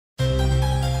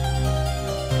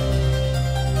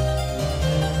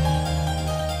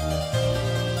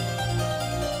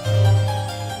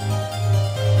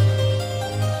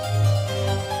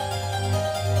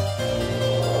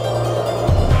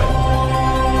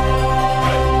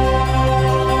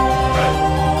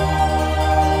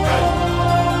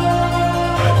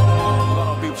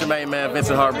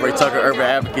Heartbreak Tucker, Urban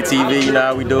Advocate TV. You know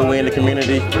how we do, we in the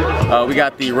community. We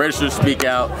got the Register to Speak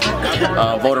Out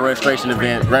voter registration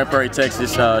event, Grand Prairie,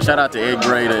 Texas. Shout out to Ed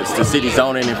Gray, the City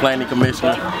Zoning and Planning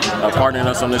Commissioner, partnering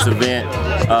us on this event.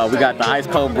 We got the Ice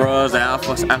Cold Bros, the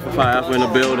Alpha Phi Alpha in the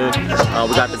building.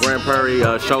 We got the Grand Prairie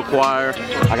Show Choir.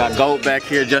 I got G.O.A.T back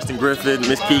here, Justin Griffith,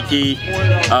 Miss Keke,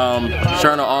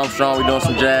 Sherna Amstrong, we doing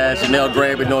some jazz, Janelle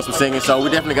Gray, we doing some singing. So we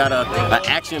definitely got an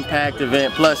action-packed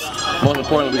event. Plus, most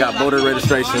importantly, we got voter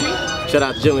registration. Shout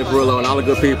out to Gillian, Parrillo, and all the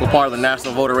good people, part of the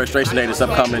National Voter Registration Day that's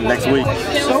upcoming next week.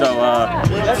 So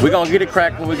we're gonna get it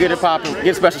cracked when we get it popping. Get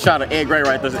a special shot of Ed Gray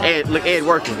right there. Ed, look, Ed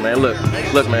working, man. Look,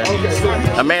 man.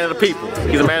 A man of the people.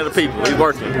 He's a man of the people. He's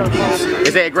working.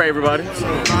 It's Ed Gray, everybody.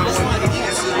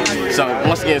 So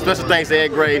once again, special thanks to Ed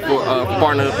Gray for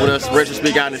partnering with us, Register to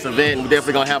Speak Out in this event. And we're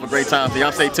definitely gonna have a great time. So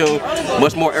y'all stay tuned.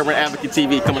 Much more Urban Advocate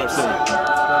TV coming up soon.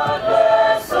 God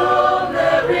bless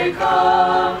America,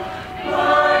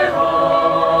 my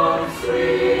home,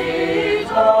 sweet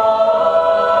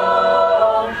home.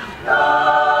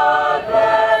 God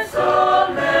bless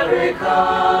America.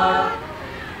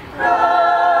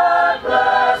 God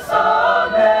bless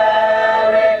America.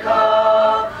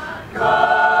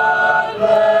 God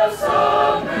bless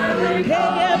America.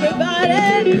 Hey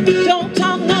everybody, don't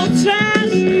talk no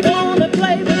trash. Don't wanna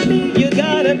play with me, you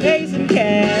gotta pay some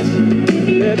cash.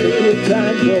 Let the good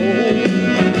times roll.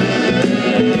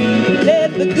 Let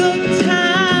the good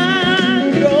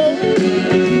times roll.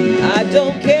 I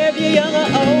don't care if you're young or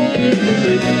old.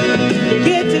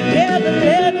 Get together,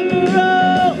 let them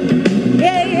roll.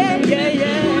 Yeah, yeah, yeah,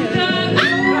 yeah.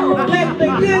 Let the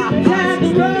good times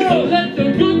roll. Let the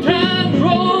good times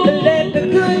roll. Let the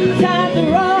good times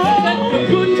roll. Let the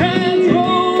good times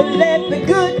roll. Let the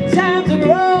good times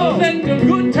roll. Let the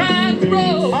good times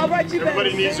roll. All right, you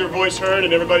everybody needs their voice heard,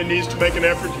 and everybody needs to make an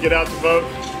effort to get out to vote.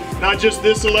 Not just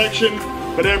this election,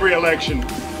 but every election,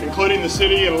 including the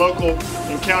city and local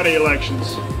and county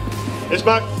elections. It's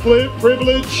my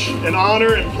privilege and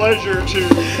honor and pleasure to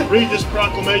read this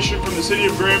proclamation from the city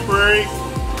of Grand Prairie,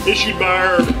 issued by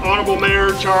our Honorable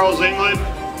Mayor Charles England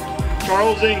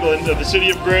of the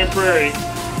city of Grand Prairie.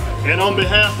 And on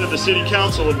behalf of the City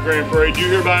Council of Grand Prairie, do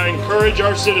hereby encourage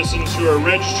our citizens who are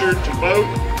registered to vote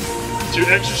to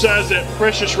exercise that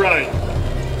precious right.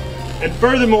 And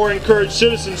furthermore, encourage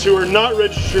citizens who are not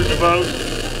registered to vote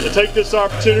to take this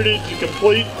opportunity to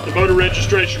complete the voter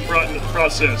registration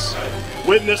process.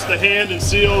 Witness the hand and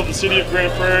seal of the City of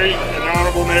Grand Prairie and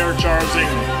Honorable Mayor Charles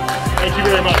England. Thank you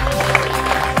very much.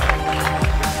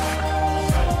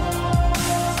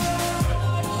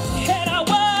 And I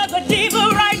was a diva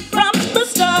right from the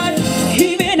start.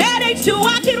 Even at age 2,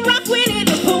 I could rock with it.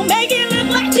 Who make it look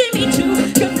like Jimmy too?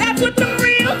 Cause that's what the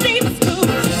real divas do.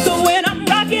 So when I'm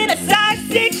rocking a size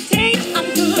 16, I'm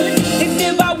good. It's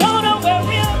if I wanna wear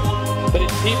real. But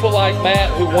it's people like Matt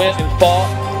who went and fought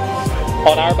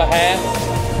on our behalf.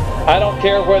 I don't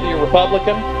care whether you're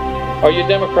Republican or you're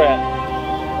Democrat.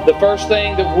 The first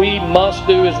thing that we must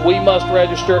do is we must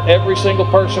register every single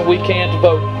person we can to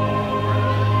vote.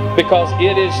 Because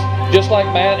it is, just like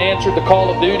Matt answered the call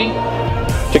of duty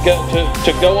to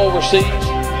go overseas.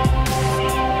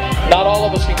 Not all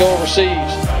of us can go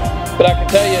overseas. But I can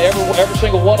tell you, every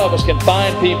single one of us can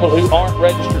find people who aren't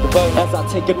registered to vote. As I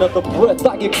take another breath,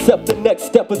 I accept the next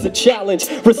step as a challenge.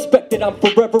 Respected, I'm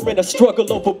forever in a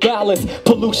struggle over balance.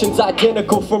 Pollution's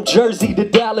identical from Jersey to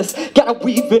Dallas. Gotta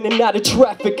weave in and out of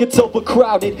traffic, it's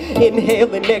overcrowded.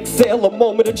 Inhale and exhale, a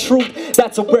moment of truth.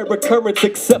 That's a rare occurrence,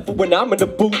 except for when I'm in the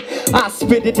booth. I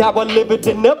spit it how I live it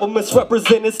and never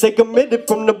misrepresent it. Stay committed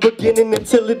from the beginning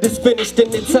until it is finished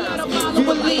in the time. You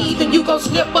believe and you gon'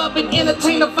 slip up and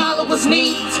entertain the followers'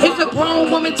 needs. If a grown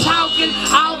woman talking,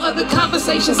 all other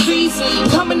conversations cease.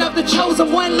 Coming up the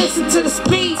chosen one, listen to the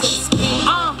speech.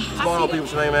 What's going on, people?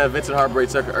 It's your name, man. Vincent, Heartbreak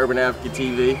Tucker, Urban Advocate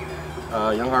TV.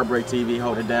 Young Heartbreak TV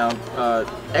holding it down.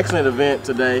 Excellent event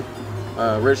today.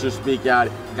 Register to Speak Out.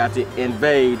 Got to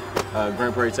invade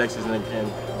Grand Prairie, Texas, and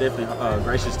definitely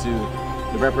gracious to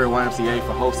the Grand Prairie YMCA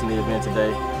for hosting the event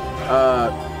today.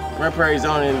 Grand Prairie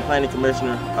Zoning and Planning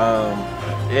Commissioner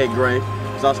Ed Gray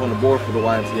is also on the board for the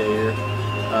YMCA here.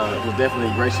 Was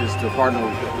definitely gracious to partner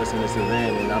with us in this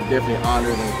event, and I'm definitely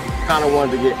honored and kind of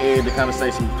wanted to get Ed to kind of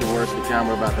say some words to the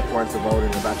camera about the importance of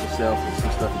voting, about yourself, and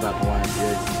some stuff about the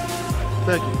YMCA.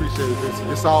 Thank you, appreciate it,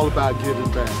 Vincent. It's all about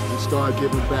giving back. We start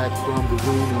giving back from the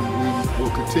room, and we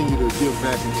will continue to give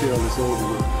back until it's over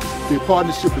with. The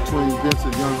partnership between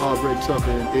Vincent, Young Heartbreak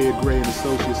Tucker, and Ed Gray and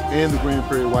Associates, and the Grand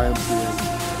Prairie YMCA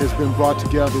has been brought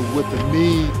together with the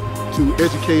need to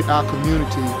educate our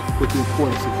community with the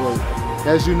importance of voting.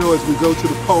 As you know, as we go to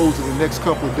the polls in the next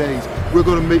couple of days, we're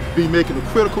going to be making a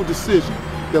critical decision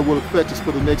that will affect us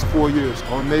for the next 4 years,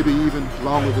 or maybe even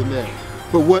longer than that.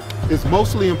 But what is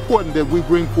mostly important that we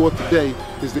bring forth today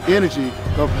is the energy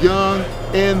of young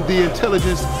and the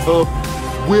intelligence of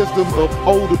wisdom of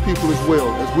older people as well,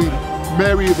 as we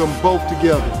marry them both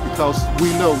together, because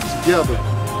we know together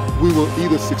we will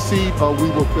either succeed or we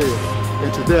will fail.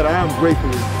 And to that I am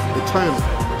grateful eternal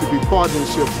to be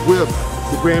partnership with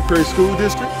the Grand Prairie School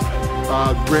District,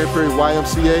 Grand Prairie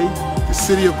YMCA, the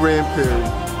City of Grand Prairie,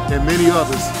 and many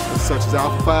others such as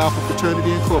Alpha Phi Alpha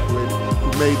Fraternity Incorporated,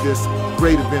 who made this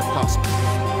great event possible.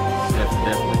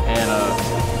 Definitely. And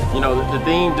you know, the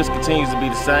theme just continues to be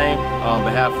the same. On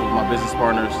behalf of my business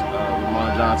partners,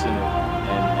 Ramon Johnson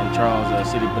and Charles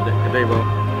City Cadebo,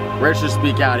 register to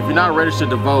speak out. If you're not registered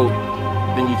to vote,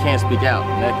 then you can't speak out.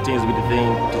 And that continues to be the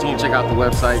theme. Continue to check out the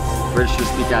website,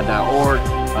 registerspeakout.org,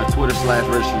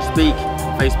 Twitter/registerspeak,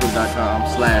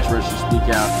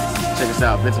 Facebook.com/registerspeakout. Check us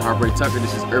out, Vincent Heartbreak Tucker.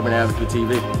 This is Urban Advocate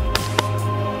TV.